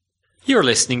You're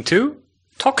listening to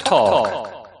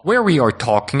Talk, where we are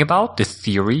talking about the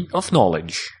theory of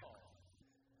knowledge.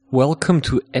 Welcome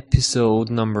to episode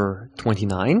number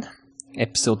 29.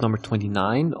 Episode number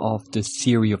 29 of the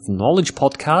Theory of Knowledge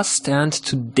podcast. And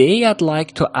today I'd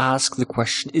like to ask the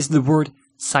question, is the word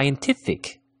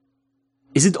scientific?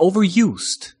 Is it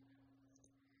overused?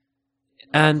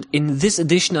 And in this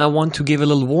edition, I want to give a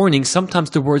little warning.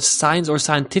 Sometimes the words science or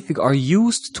scientific are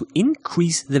used to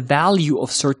increase the value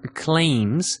of certain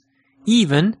claims,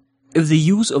 even if the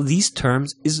use of these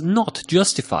terms is not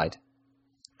justified.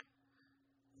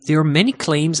 There are many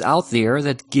claims out there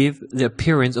that give the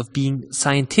appearance of being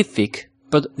scientific,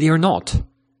 but they are not.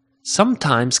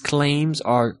 Sometimes claims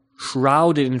are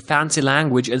shrouded in fancy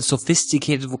language and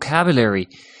sophisticated vocabulary,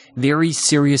 very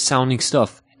serious sounding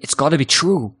stuff. It's gotta be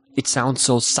true. It sounds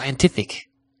so scientific.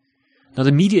 Now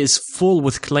the media is full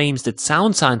with claims that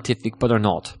sound scientific but are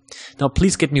not. Now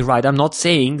please get me right, I'm not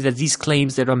saying that these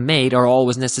claims that are made are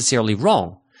always necessarily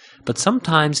wrong. But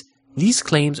sometimes these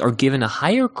claims are given a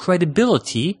higher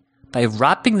credibility by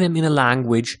wrapping them in a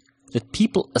language that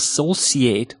people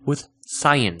associate with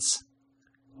science.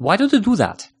 Why do they do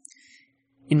that?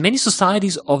 In many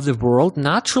societies of the world,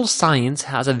 natural science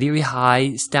has a very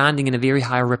high standing and a very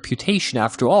high reputation.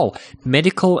 After all,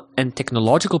 medical and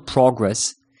technological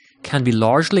progress can be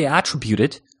largely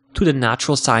attributed to the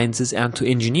natural sciences and to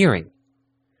engineering.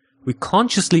 We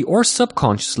consciously or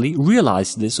subconsciously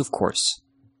realize this, of course.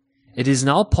 It is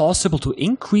now possible to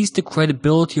increase the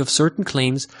credibility of certain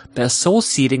claims by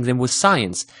associating them with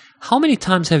science. How many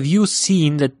times have you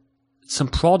seen that some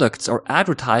products are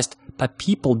advertised by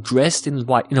people dressed in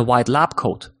a white lab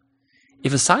coat?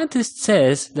 If a scientist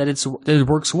says that it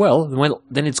works well,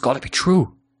 then it's got to be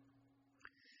true.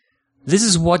 This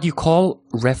is what you call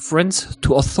reference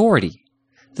to authority.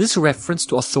 This reference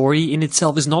to authority in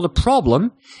itself is not a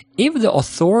problem if the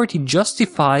authority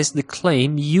justifies the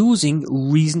claim using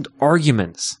reasoned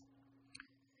arguments.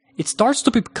 It starts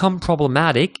to become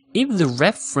problematic if the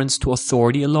reference to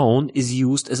authority alone is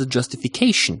used as a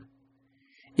justification.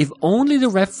 If only the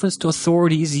reference to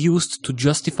authority is used to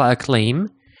justify a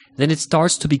claim, then it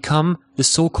starts to become the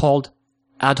so-called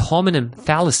ad hominem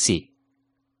fallacy.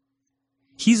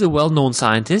 He's a well-known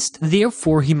scientist,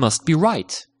 therefore he must be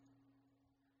right.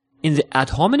 In the ad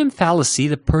hominem fallacy,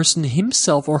 the person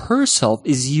himself or herself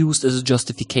is used as a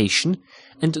justification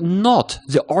and not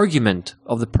the argument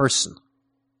of the person.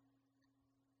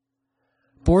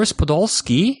 Boris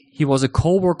Podolsky, he was a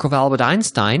co-worker of Albert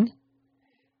Einstein,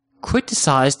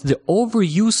 criticized the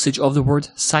overusage of the word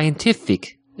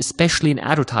scientific, especially in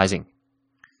advertising.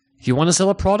 If you want to sell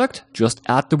a product, just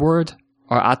add the word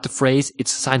or add the phrase,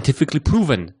 it's scientifically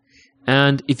proven.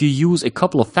 And if you use a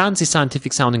couple of fancy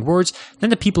scientific sounding words, then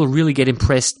the people really get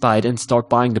impressed by it and start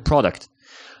buying the product.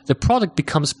 The product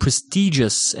becomes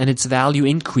prestigious and its value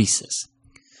increases.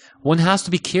 One has to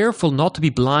be careful not to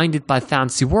be blinded by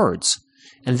fancy words.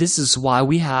 And this is why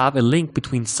we have a link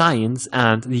between science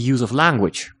and the use of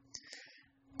language.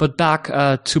 But back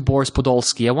to Boris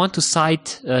Podolsky, I want to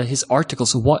cite his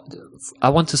articles. From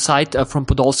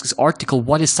Podolsky's article,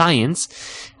 What is Science?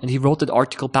 And he wrote that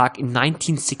article back in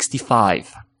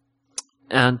 1965.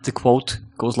 And the quote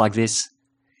goes like this.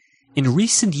 In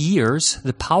recent years,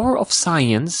 the power of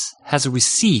science has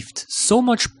received so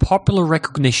much popular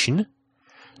recognition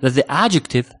that the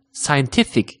adjective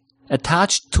scientific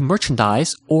attached to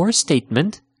merchandise or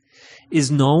statement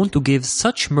is known to give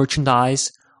such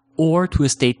merchandise or to a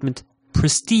statement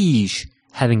prestige,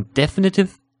 having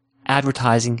definitive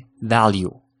advertising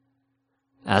value.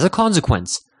 As a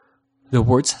consequence, the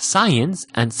words science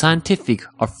and scientific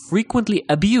are frequently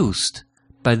abused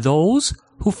by those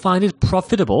who find it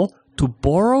profitable to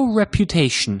borrow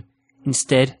reputation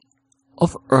instead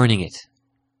of earning it.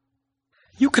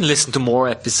 You can listen to more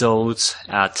episodes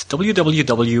at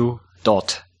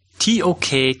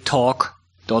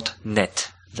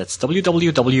www.toktalk.net. That's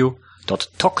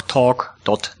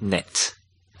www.talktalk.net.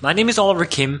 My name is Oliver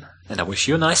Kim, and I wish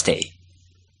you a nice day.